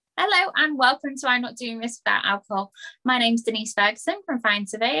Hello and welcome to I'm Not Doing This Without Alcohol. My name's Denise Ferguson from Fine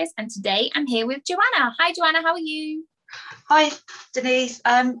Surveyors, and today I'm here with Joanna. Hi Joanna, how are you? Hi Denise,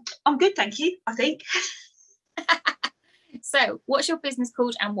 I'm good, thank you, I think. So what's your business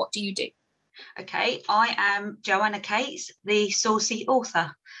called and what do you do? Okay, I am Joanna Cates, the Saucy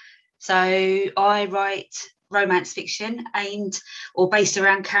author. So I write romance fiction aimed or based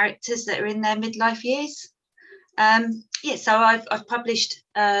around characters that are in their midlife years. So I've published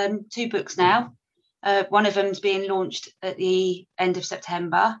two books now. One of them's being launched at the end of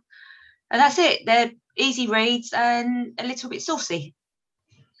September. And that's it. They're easy reads and a little bit saucy.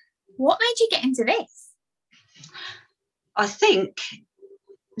 What made you get into this? I think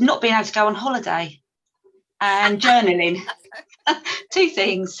not being able to go on holiday and journaling. Two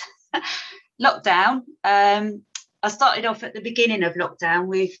things. Lockdown. I started off at the beginning of lockdown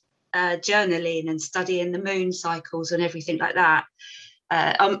with journaling and studying the moon cycles and everything like that.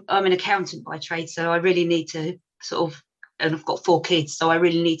 I'm an accountant by trade, so I really need to and I've got 4 kids, so I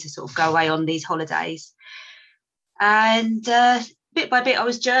really need to sort of go away on these holidays. And bit by bit, I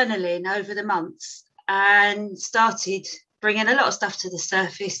was journaling over the months and started bringing a lot of stuff to the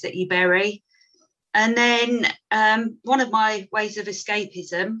surface that you bury. And then one of my ways of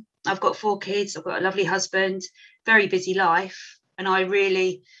escapism, I've got 4 kids, I've got a lovely husband, very busy life. And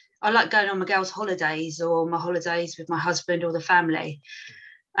I like going on my girls' holidays or my holidays with my husband or the family.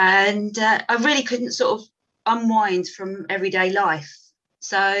 And I really couldn't sort of unwind from everyday life.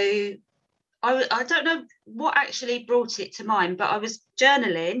 So I don't know what actually brought it to mind, but I was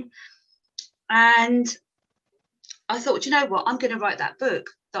journaling and I thought, you know what, I'm going to write that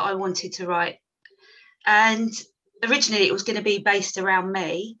book that I wanted to write. And originally it was going to be based around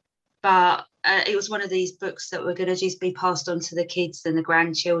me, but it was one of these books that were going to just be passed on to the kids and the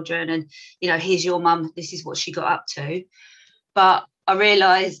grandchildren. And, you know, here's your mum, this is what she got up to. But I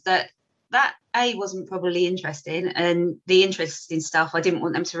realised that A, wasn't probably interesting, and the interesting stuff I didn't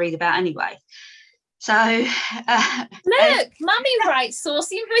want them to read about anyway. So look, mummy writes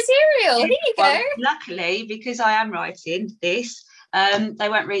saucy material. Here you go. Luckily, because I am writing this, they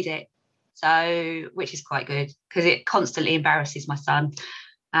won't read it. So, which is quite good because it constantly embarrasses my son.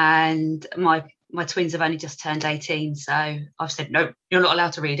 And my twins have only just turned 18. So I've said, no, you're not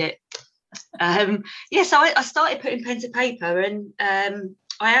allowed to read it. So I started putting pen to paper, and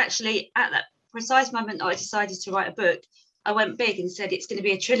I actually, at that precise moment that I decided to write a book, I went big and said it's going to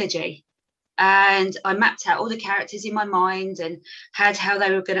be a trilogy. And I mapped out all the characters in my mind and had how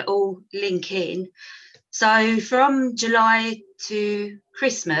they were going to all link in. So from July to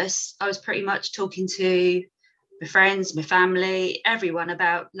Christmas, I was pretty much talking to my friends, my family, everyone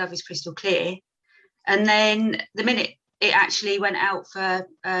about Love is Crystal Clear. And then the minute it actually went out for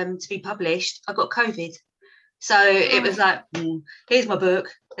to be published, I got COVID. So it was like, here's my book,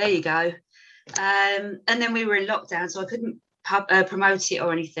 there you go. And then we were in lockdown, so I couldn't promote it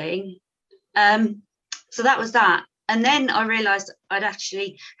or anything. So that was that. And then I realised I'd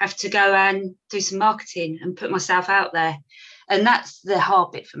actually have to go and do some marketing and put myself out there. And that's the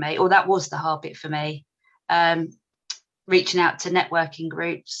hard bit for me, or that was the hard bit for me. Reaching out to networking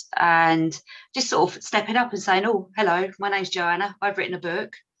groups and just sort of stepping up and saying, oh, hello, my name's Joanna, I've written a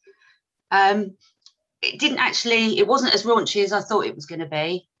book. It wasn't as raunchy as I thought it was going to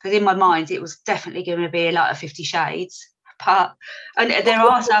be, because in my mind it was definitely going to be like a 50 Shades. But and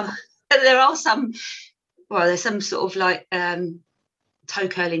there's some sort of like toe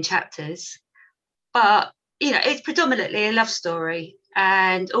curling chapters, but you know, it's predominantly a love story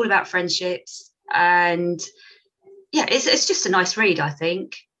and all about friendships. And yeah, it's just a nice read, I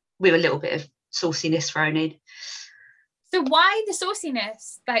think, with a little bit of sauciness thrown in. So why the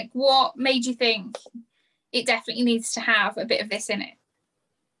sauciness? Like, what made you think it definitely needs to have a bit of this in it?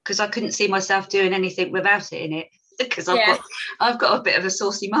 Because I couldn't see myself doing anything without it in it, because I've got a bit of a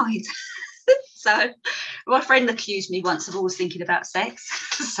saucy mind. So my friend accused me once of always thinking about sex.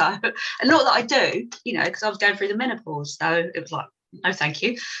 So, and not that I do, you know, because I was going through the menopause. So it was like, no, thank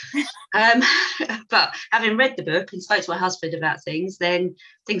you. But having read the book and spoke to my husband about things, then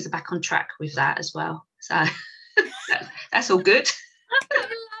things are back on track with that as well. So that's all good. I love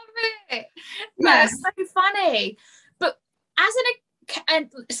it. That's so funny. But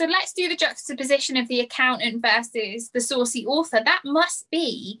so let's do the juxtaposition of the accountant versus the saucy author. That must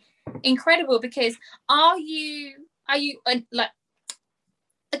be incredible, because are you like,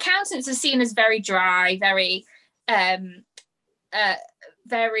 accountants are seen as very dry, very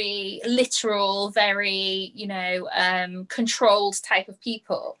very literal, very, you know, controlled type of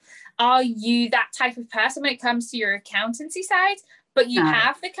people. Are you that type of person when it comes to your accountancy side, but you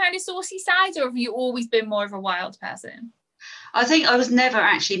have the kind of saucy side, or have you always been more of a wild person? I think I was never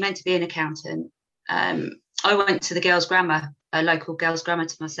actually meant to be an accountant. I went to the girls' grammar, a local girls' grammar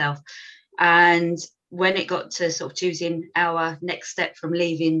to myself. And when it got to sort of choosing our next step from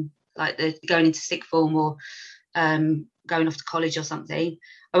leaving, like going into sixth form or going off to college or something,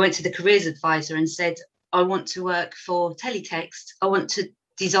 I went to the careers advisor and said, I want to work for Teletext. I want to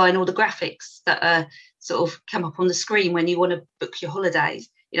design all the graphics that are sort of come up on the screen when you want to book your holidays.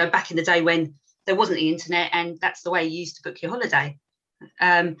 You know, back in the day when there wasn't the internet, and that's the way you used to book your holiday,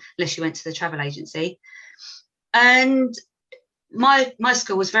 unless you went to the travel agency. And my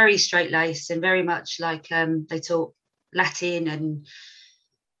school was very straight-laced and very much like they taught Latin and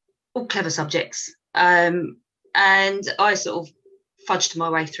all clever subjects. And I sort of fudged my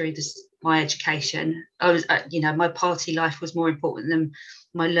way through my education. I was, my party life was more important than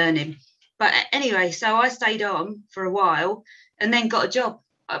my learning. But anyway, so I stayed on for a while and then got a job.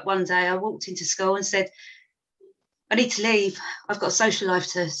 One day I walked into school and said, I need to leave. I've got a social life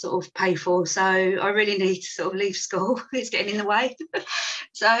to sort of pay for. So I really need to sort of leave school. It's getting in the way.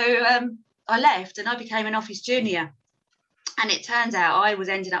 So I left and I became an office junior. And it turns out I was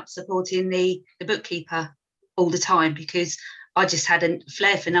ending up supporting the bookkeeper all the time because I just had a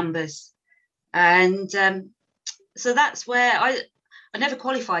flair for numbers. And so that's where I never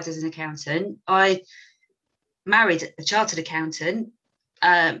qualified as an accountant. I married a chartered accountant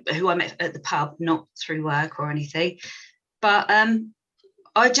who I met at the pub, not through work or anything. But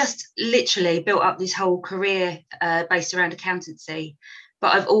I just literally built up this whole career based around accountancy.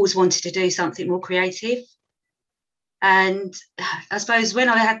 But I've always wanted to do something more creative. And I suppose when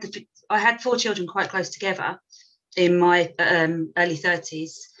I had 4 children quite close together in my early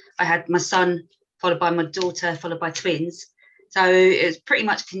 30s. I had my son, followed by my daughter, followed by twins. So it was pretty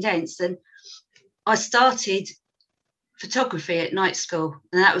much condensed. And I started photography at night school,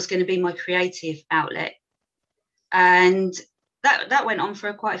 and that was going to be my creative outlet. And that went on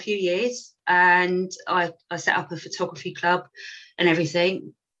for quite a few years. And I set up a photography club and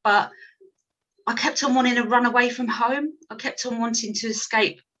everything. But I kept on wanting to run away from home. I kept on wanting to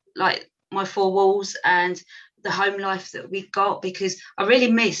escape like my 4 walls and the home life that we got, because I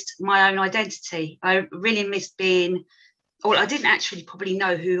really missed my own identity. I really missed being, well, I didn't actually probably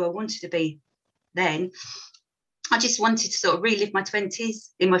know who I wanted to be then. I just wanted to sort of relive my 20s,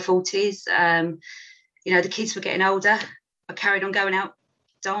 in my 40s. The kids were getting older. I carried on going out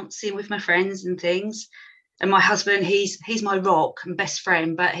dancing with my friends and things. And my husband, he's my rock and best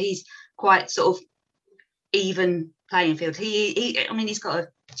friend, but he's quite sort of even playing field. He's got a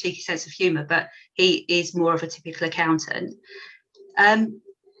cheeky sense of humour, but he is more of a typical accountant. And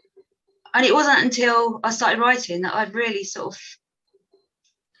it wasn't until I started writing that I'd really sort of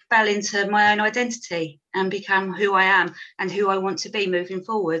fell into my own identity and become who I am and who I want to be moving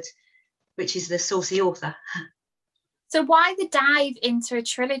forward, which is the saucy author. So why the dive into a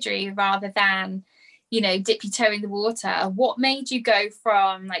trilogy rather than, dip your toe in the water? What made you go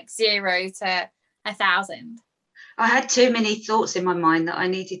from like 0 to 1,000? I had too many thoughts in my mind that I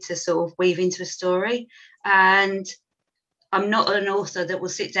needed to sort of weave into a story. And I'm not an author that will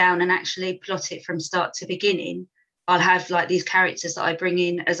sit down and actually plot it from start to beginning. I'll have like these characters that I bring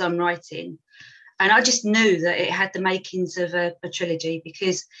in as I'm writing. And I just knew that it had the makings of a trilogy,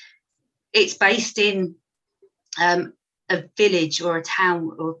 because it's based in a village or a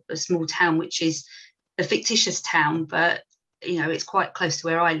town or a small town, which is a fictitious town, but, it's quite close to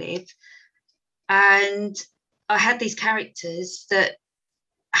where I live. And I had these characters that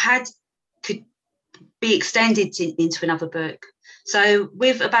could be extended into another book. So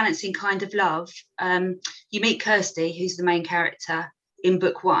with A Balancing Kind of Love, you meet Kirsty, who's the main character in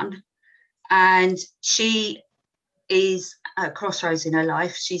book 1, and she is at a crossroads in her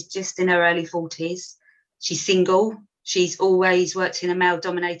life. She's just in her early 40s. She's single. She's always worked in a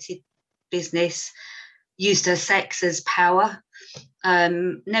male-dominated business, used her sex as power,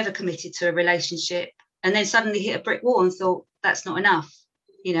 never committed to a relationship, and then suddenly hit a brick wall and thought, that's not enough.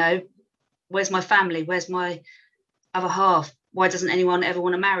 Where's my family? Where's my other half? Why doesn't anyone ever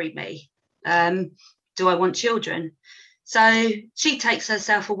want to marry me? Do I want children? So she takes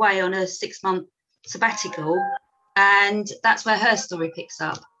herself away on a 6-month sabbatical, and that's where her story picks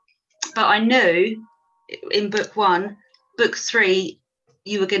up. But I knew in book 1, book 3,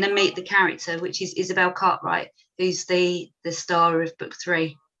 you were going to meet the character, which is Isabel Cartwright, who's the star of book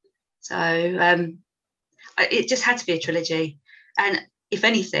 3. So it just had to be a trilogy. And if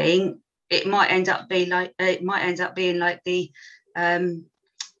anything, it might end up being like the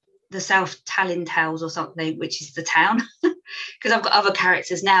South Tallinn Tales or something, which is the town. Because I've got other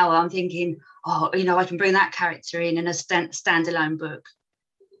characters now. I'm thinking, I can bring that character in a standalone book.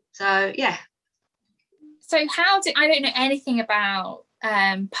 So yeah. So I don't know anything about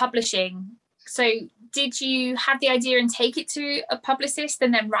publishing. So did you have the idea and take it to a publicist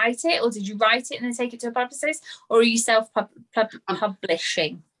and then write it, or did you write it and then take it to a publicist, or are you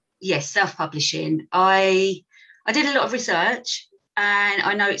self-publishing? Yes, self-publishing. I did a lot of research, and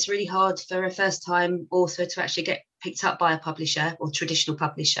I know it's really hard for a first-time author to actually get picked up by a publisher or traditional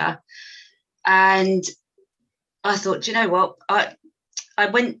publisher. And I thought, you know what? I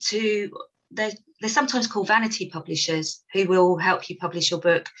went to they're sometimes called vanity publishers, who will help you publish your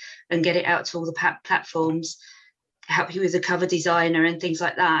book and get it out to all the platforms, help you with the cover designer and things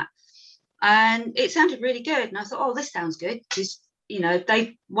like that. And it sounded really good. And I thought, oh, this sounds good. Because,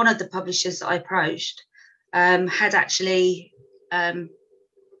 one of the publishers that I approached had actually,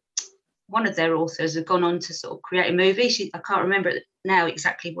 one of their authors had gone on to sort of create a movie. I can't remember now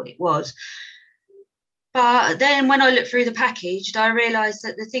exactly what it was. But then when I looked through the package, I realised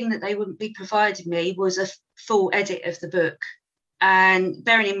that the thing that they wouldn't be providing me was a full edit of the book. And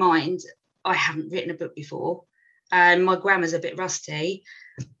bearing in mind, I haven't written a book before and my grammar's a bit rusty.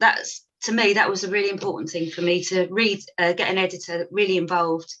 To me, that was a really important thing for me to read, get an editor really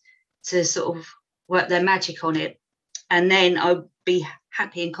involved to sort of work their magic on it. And then I'd be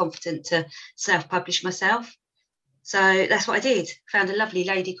happy and confident to self-publish myself. So that's what I did. Found a lovely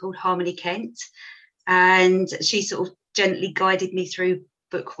lady called Harmony Kent, and she sort of gently guided me through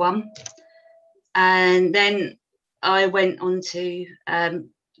book one. And then I went on to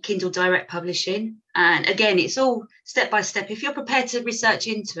Kindle Direct Publishing. And again, it's all step by step. If you're prepared to research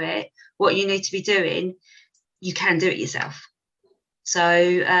into it, what you need to be doing, you can do it yourself. So,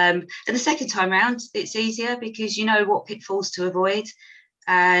 and the second time round, it's easier because you know what pitfalls to avoid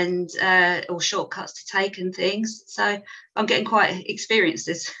and or shortcuts to take and things. So I'm getting quite experienced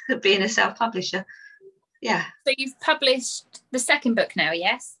as being a self-publisher. Yeah. So you've published the second book now,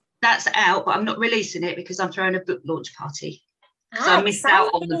 yes? That's out, but I'm not releasing it because I'm throwing a book launch party. So I missed out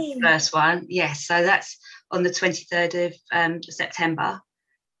on the first one. Yes, so that's on the 23rd of September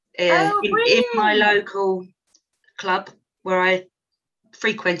in my local club where I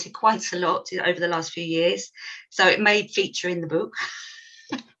frequented quite a lot over the last few years. So it may feature in the book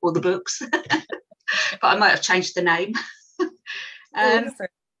or the books, but I might have changed the name.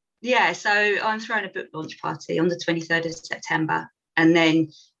 Yeah, so I'm throwing a book launch party on the 23rd of September, and then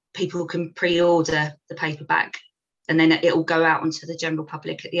people can pre-order the paperback, and then it will go out onto the general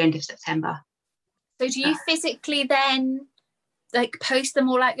public at the end of September. So do you physically then post them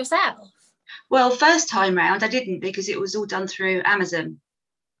all out yourself? Well, first time round I didn't, because it was all done through Amazon.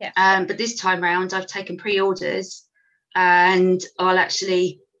 Yeah. But this time round I've taken pre-orders and I'll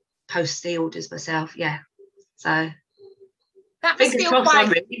actually post the orders myself. Yeah. So that must feel I'm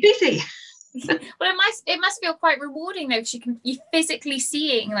really busy. Well, it must feel quite rewarding though, because you're physically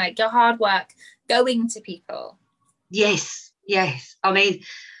seeing your hard work going to people. Yes. I mean,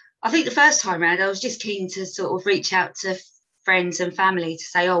 I think the first time around I was just keen to sort of reach out to friends and family to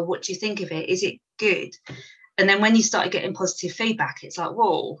say, oh, what do you think of it? Is it good? And then when you started getting positive feedback, it's like,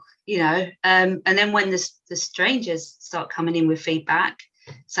 whoa, and then when the strangers start coming in with feedback,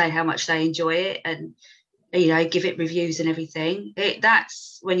 say how much they enjoy it and give it reviews and everything,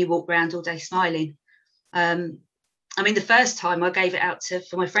 that's when you walk around all day smiling. I mean, the first time I gave it out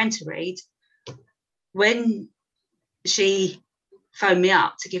for my friend to read, when she phoned me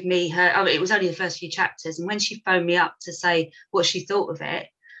up to give me her, it was only the first few chapters, and when she phoned me up to say what she thought of it,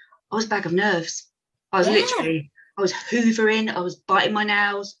 I was a bag of nerves. I was I was hoovering, I was biting my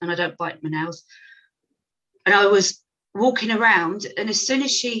nails, and I don't bite my nails, and I was walking around, and as soon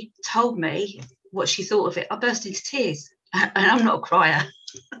as she told me what she thought of it, I burst into tears. And I'm not a crier.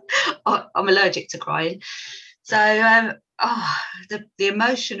 I'm allergic to crying. So the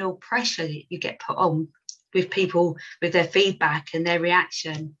emotional pressure that you get put on with people, with their feedback and their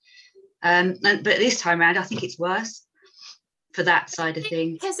reaction. But this time around, I think it's worse for that side of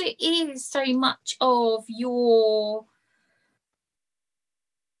things. Because it is so much of your,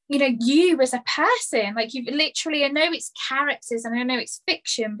 you as a person. You've literally, I know it's characters and I know it's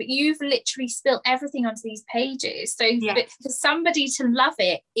fiction, but you've literally spilled everything onto these pages. So for somebody to love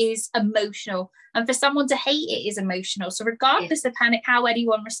it is emotional, and for someone to hate it is emotional. So regardless of how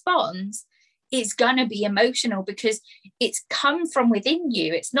anyone responds, it's gonna be emotional because it's come from within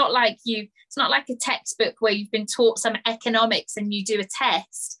you. It's not like a textbook where you've been taught some economics and you do a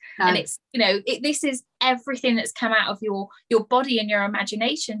test. No. And it's, this is everything that's come out of your body and your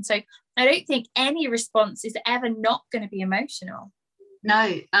imagination. So I don't think any response is ever not going to be emotional.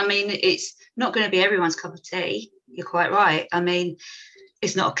 No, I mean, it's not going to be everyone's cup of tea. You're quite right. I mean,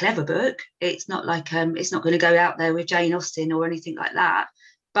 it's not a clever book. It's not like it's not going to go out there with Jane Austen or anything like that.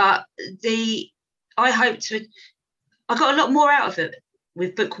 But the I got a lot more out of it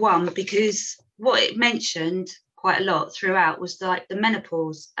with book one, because what it mentioned quite a lot throughout was like the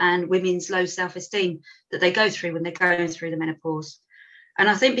menopause and women's low self-esteem that they go through when they're going through the menopause. And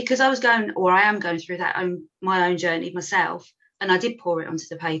I think because I am going through my own journey myself, and I did pour it onto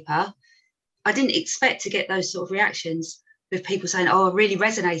the paper, I didn't expect to get those sort of reactions with people saying, "Oh, I really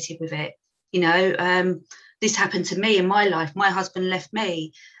resonated with it. This happened to me in my life. My husband left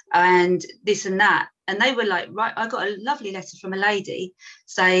me, and this and that." And they were like, right, I got a lovely letter from a lady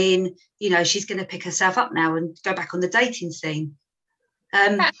saying, she's going to pick herself up now and go back on the dating scene.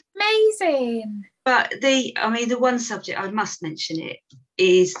 That's amazing. But the one subject I must mention it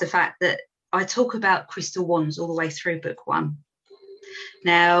is the fact that I talk about crystal wands all the way through book one.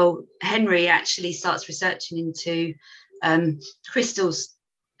 Now, Henry actually starts researching into crystals,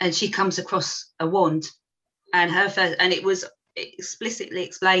 and she comes across a wand, and it was explicitly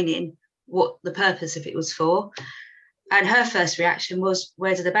explaining what the purpose of it was for. And her first reaction was,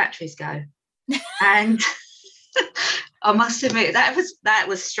 "Where do the batteries go?" And I must admit that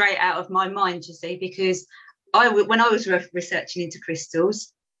was straight out of my mind, you see, because when I was researching into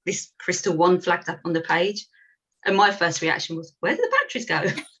crystals, this crystal wand flagged up on the page, and my first reaction was, "Where do the batteries go?"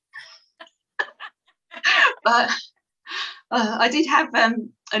 But I did have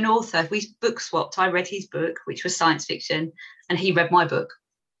an author. We book swapped. I read his book, which was science fiction, and he read my book.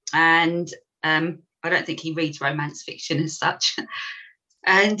 And I don't think he reads romance fiction as such.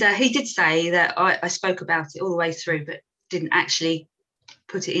 And he did say that I spoke about it all the way through, but didn't actually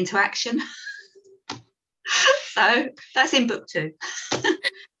put it into action. So that's in book two.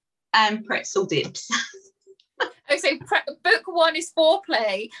 And pretzel dips. Oh, so book one is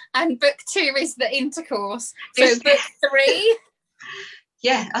foreplay and book two is the intercourse. So book three?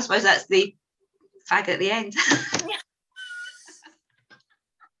 Yeah, I suppose that's the fag at the end.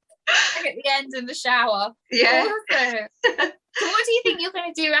 Fag at the end in the shower. Yeah. Awesome. So what do you think you're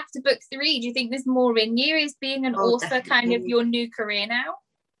going to do after book three? Do you think there's more in you? Is being an author definitely kind of your new career now?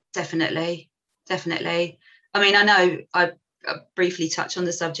 Definitely. I mean, I know I briefly touched on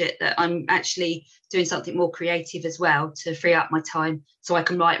the subject that I'm actually doing something more creative as well to free up my time so I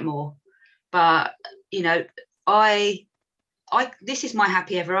can write more. But, this is my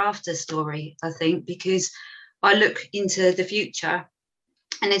happy ever after story, I think, because I look into the future,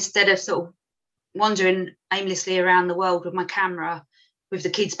 and instead of sort of wandering aimlessly around the world with my camera, with the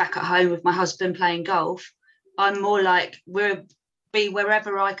kids back at home, with my husband playing golf, I'm more like, we'll be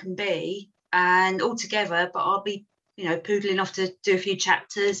wherever I can be and all together, but I'll be, poodling off to do a few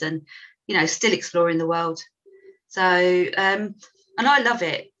chapters and, still exploring the world. So, and I love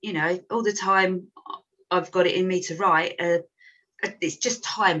it, all the time I've got it in me to write. It's just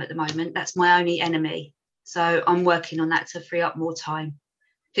time at the moment. That's my only enemy. So I'm working on that to free up more time.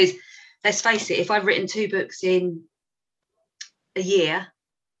 Because let's face it, if I've written 2 books in a year,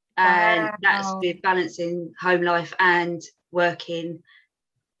 and that's with balancing home life and working.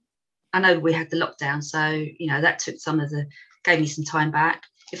 I know we had the lockdown, so that took gave me some time back.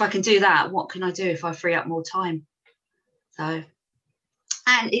 If I can do that, what can I do if I free up more time? So,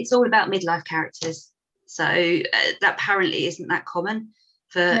 and it's all about midlife characters. So that apparently isn't that common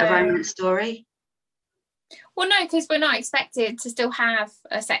for a romance story. Well, no, because we're not expected to still have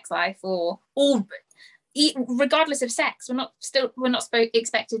a sex life or regardless of sex. We're not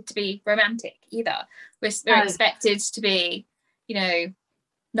expected to be romantic either. We're expected to be,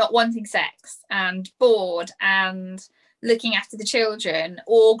 not wanting sex and bored and looking after the children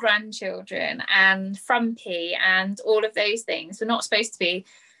or grandchildren and frumpy and all of those things. We're not supposed to be,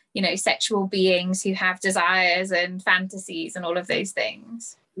 sexual beings who have desires and fantasies and all of those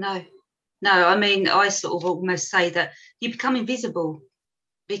things. No, I mean, I sort of almost say that you become invisible,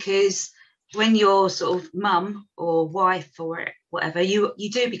 because when you're sort of mum or wife or whatever, you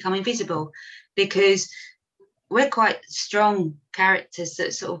do become invisible, because we're quite strong characters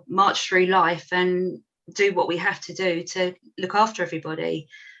that sort of march through life and do what we have to do to look after everybody.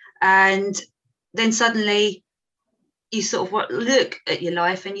 And then suddenly you sort of look at your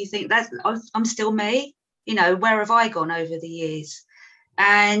life and you think, I'm still me, where have I gone over the years?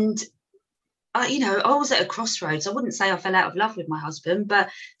 And I was at a crossroads. I wouldn't say I fell out of love with my husband, but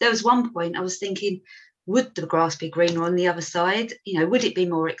there was one point I was thinking, would the grass be greener on the other side? Would it be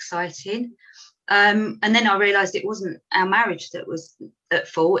more exciting? And then I realised it wasn't our marriage that was at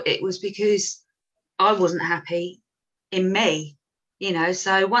fault. It was because I wasn't happy in me,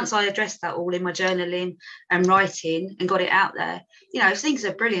 So once I addressed that all in my journaling and writing and got it out there, things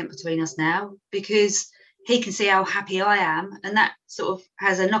are brilliant between us now, because he can see how happy I am, and that sort of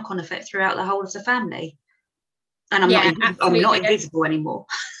has a knock-on effect throughout the whole of the family. And I'm not invisible anymore.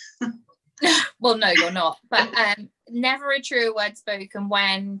 Well, no, you're not. But never a truer word spoken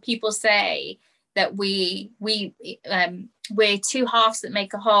when people say that we're two halves that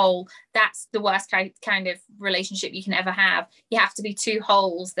make a whole. That's the worst kind of relationship you can ever have. You have to be two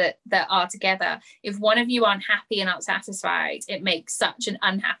wholes that are together. If one of you aren't happy and aren't satisfied, it makes such an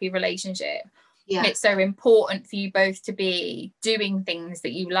unhappy relationship. Yeah. It's so important for you both to be doing things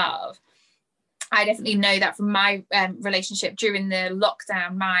that you love. I definitely know that from my relationship during the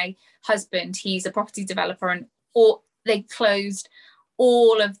lockdown. My husband, he's a property developer, and they closed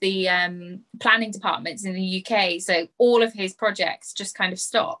all of the planning departments in the UK. So all of his projects just kind of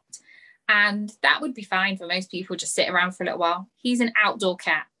stopped. And that would be fine for most people, just sit around for a little while. He's an outdoor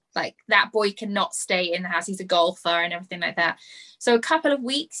cat. Like, that boy cannot stay in the house. He's a golfer and everything like that. So a couple of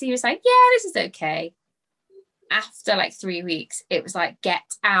weeks, he was like, yeah, this is okay. After like 3 weeks, it was like, get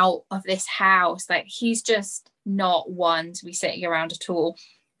out of this house. Like, he's just not one to be sitting around at all.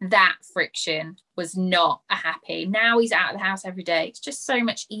 That friction was not a happy. Now he's out of the house every day. It's just so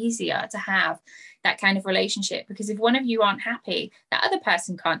much easier to have that kind of relationship, because if one of you aren't happy, that other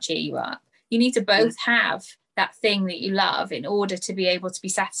person can't cheer you up. You need to both have that thing that you love in order to be able to be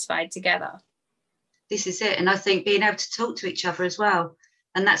satisfied together. This is it. And I think being able to talk to each other as well.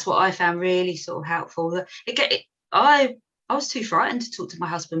 And that's what I found really sort of helpful. I was too frightened to talk to my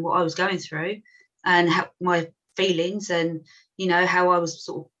husband what I was going through and how my feelings, and you know, how I was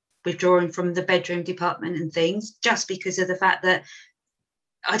sort of withdrawing from the bedroom department and things, just because of the fact that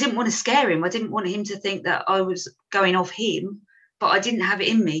I didn't want to scare him. I didn't want him to think that I was going off him, but I didn't have it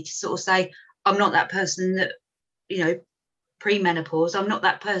in me to sort of say, I'm not that person that, you know, pre-menopause, I'm not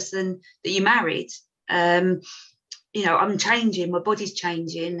that person that you married. You know, I'm changing, my body's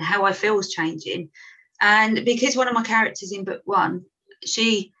changing, how I feel is changing. And because one of my characters in book one,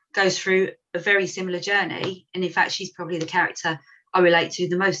 she goes through a very similar journey, and in fact she's probably the character I relate to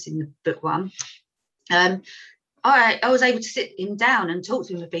the most in the book one. I was able to sit him down and talk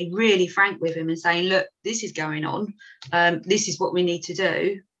to him and be really frank with him and saying, look, this is going on, this is what we need to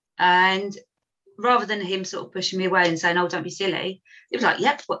do. And rather than him sort of pushing me away and saying, oh, don't be silly, it was like,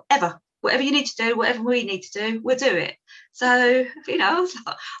 yep, whatever you need to do, whatever we need to do, we'll do it. So, you know,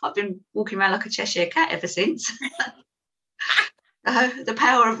 I've been walking around like a Cheshire cat ever since. The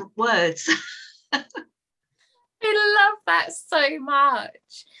power of words. I love that so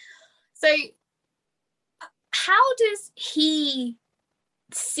much. So how does he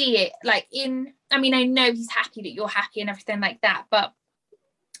see it? Like, I mean, I know he's happy that you're happy and everything like that, but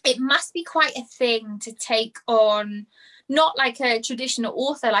it must be quite a thing to take on, not like a traditional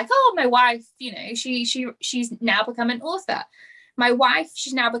author, like, oh, my wife, you know, she's now become an author. My wife,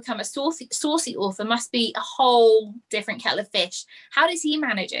 she's now become a saucy author. Must be a whole different kettle of fish. How does he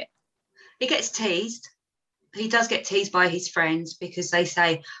manage it? He gets teased. He does get teased by his friends because they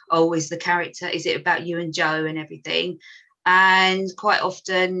say, oh, is it about you and Joe and everything? And quite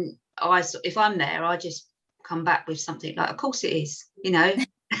often, if I'm there, I just come back with something like, of course it is, you know.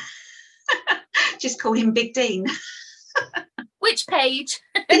 Just call him Big Dean. Which page?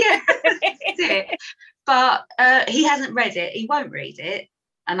 Yeah, that's it. But he hasn't read it. He won't read it.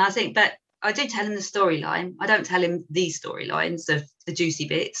 And I think, but I do tell him the storyline. I don't tell him these storylines of the juicy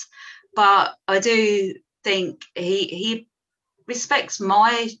bits, but I do think he respects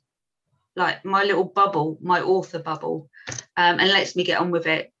my little bubble, my author bubble, and lets me get on with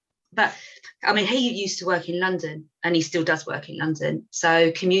it. But I mean, he used to work in London, and he still does work in London.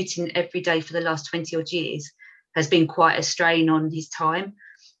 So commuting every day for the last 20 odd years has been quite a strain on his time.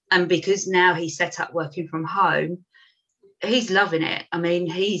 And because now he's set up working from home, he's loving it. I mean,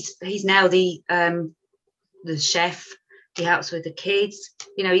 he's now the chef. He helps with the kids.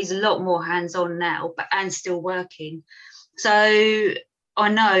 You know, he's a lot more hands-on now, and still working. So I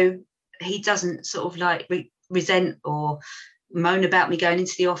know he doesn't sort of like resent or moan about me going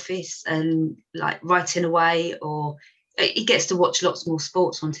into the office and like writing away, or he gets to watch lots more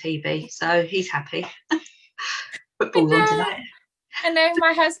sports on TV. So he's happy. Football's on tonight. I know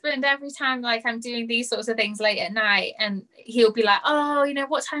my husband, every time like I'm doing these sorts of things late at night, and he'll be like, oh, you know,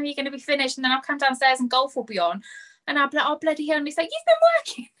 what time are you going to be finished? And then I'll come downstairs and golf will be on, and I'll be like, oh, bloody hell. And he's like, you've been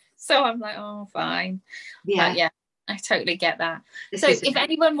working. So I'm like, oh, fine. Yeah. But yeah, I totally get that. So if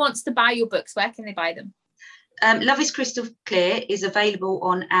anyone wants to buy your books, where can they buy them? Love is Crystal Clear is available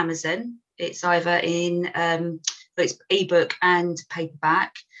on Amazon. It's either in it's ebook and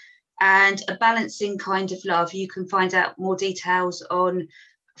paperback. And A Balancing Kind of Love, you can find out more details on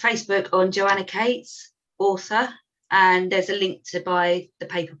Facebook on Joanna Cates, author, and there's a link to buy the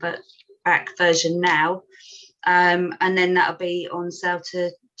paperback version now, and then that'll be on sale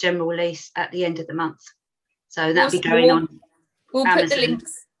to general release at the end of the month. So that'll be going on. We'll put the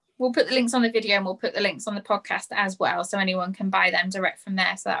links. We'll put the links on the video and we'll put the links on the podcast as well, so anyone can buy them direct from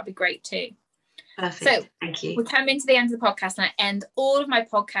there. So that'll be great too. Perfect. So thank you. We're coming to the end of the podcast, and I end all of my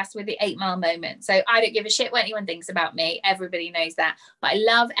podcasts with the 8 Mile moment. So I don't give a shit what anyone thinks about me. Everybody knows that. But I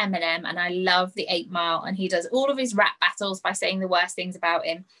love Eminem and I love the 8 Mile, and he does all of his rap battles by saying the worst things about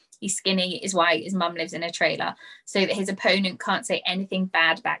him. He's skinny, he's white, his mum lives in a trailer, so that his opponent can't say anything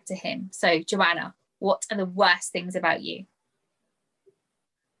bad back to him. So Joanna, what are the worst things about you?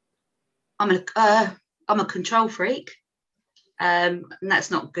 I'm a control freak, and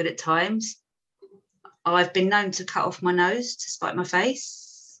that's not good at times. I've been known to cut off my nose to spite my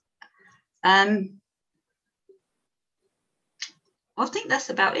face. I think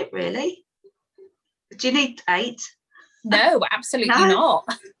that's about it, really. Do you need 8? No, absolutely not.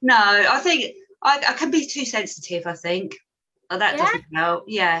 No, I think I can be too sensitive, I think. That doesn't help.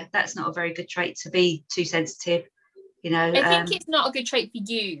 Yeah, that's not a very good trait, to be too sensitive. I think it's not a good trait for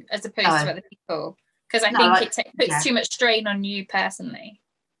you as opposed to other people, because I think it puts too much strain on you personally.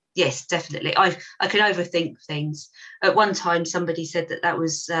 Yes, definitely. I can overthink things. At one time, somebody said that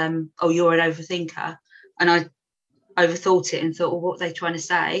was, oh, you're an overthinker. And I overthought it and thought, well, what are they trying to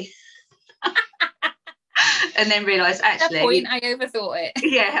say? And then realised, actually... At that point, I overthought it.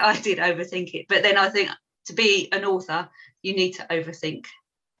 Yeah, I did overthink it. But then I think to be an author, you need to overthink.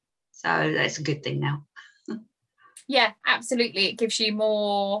 So that's a good thing now. Yeah, absolutely. It gives you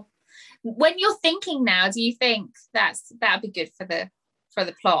more... When you're thinking now, do you think that'd be good for the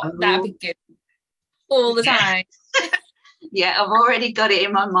plot? That'd be good all the time. Yeah, I've already got it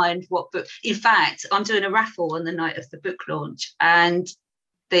in my mind what book. In fact, I'm doing a raffle on the night of the book launch, and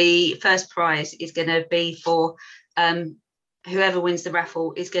the first prize is going to be for whoever wins the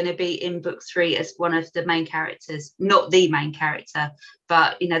raffle is going to be in book 3 as one of the main characters. Not the main character,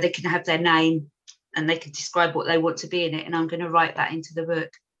 but they can have their name and they can describe what they want to be in it, and I'm going to write that into the book.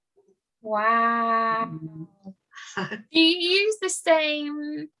 Wow. Do you use the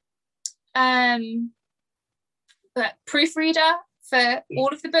same proofreader for all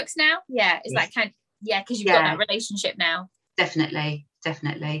of the books now? Yeah, that kind of, because you've got that relationship now. Definitely.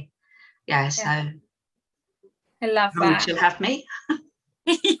 Yeah, so I love that. She'll have me.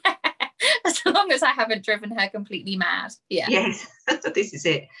 Yeah, as long as I haven't driven her completely mad. Yeah. Yes, this is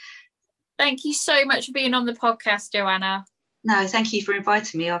it. Thank you so much for being on the podcast, Joanna. No, thank you for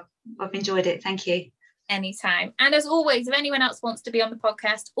inviting me. I've enjoyed it. Thank you. Anytime. And as always, if anyone else wants to be on the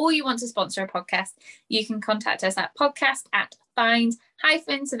podcast or you want to sponsor a podcast, you can contact us at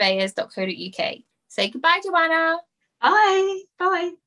podcast@find-surveyors.co.uk. Say goodbye, Joanna. Bye.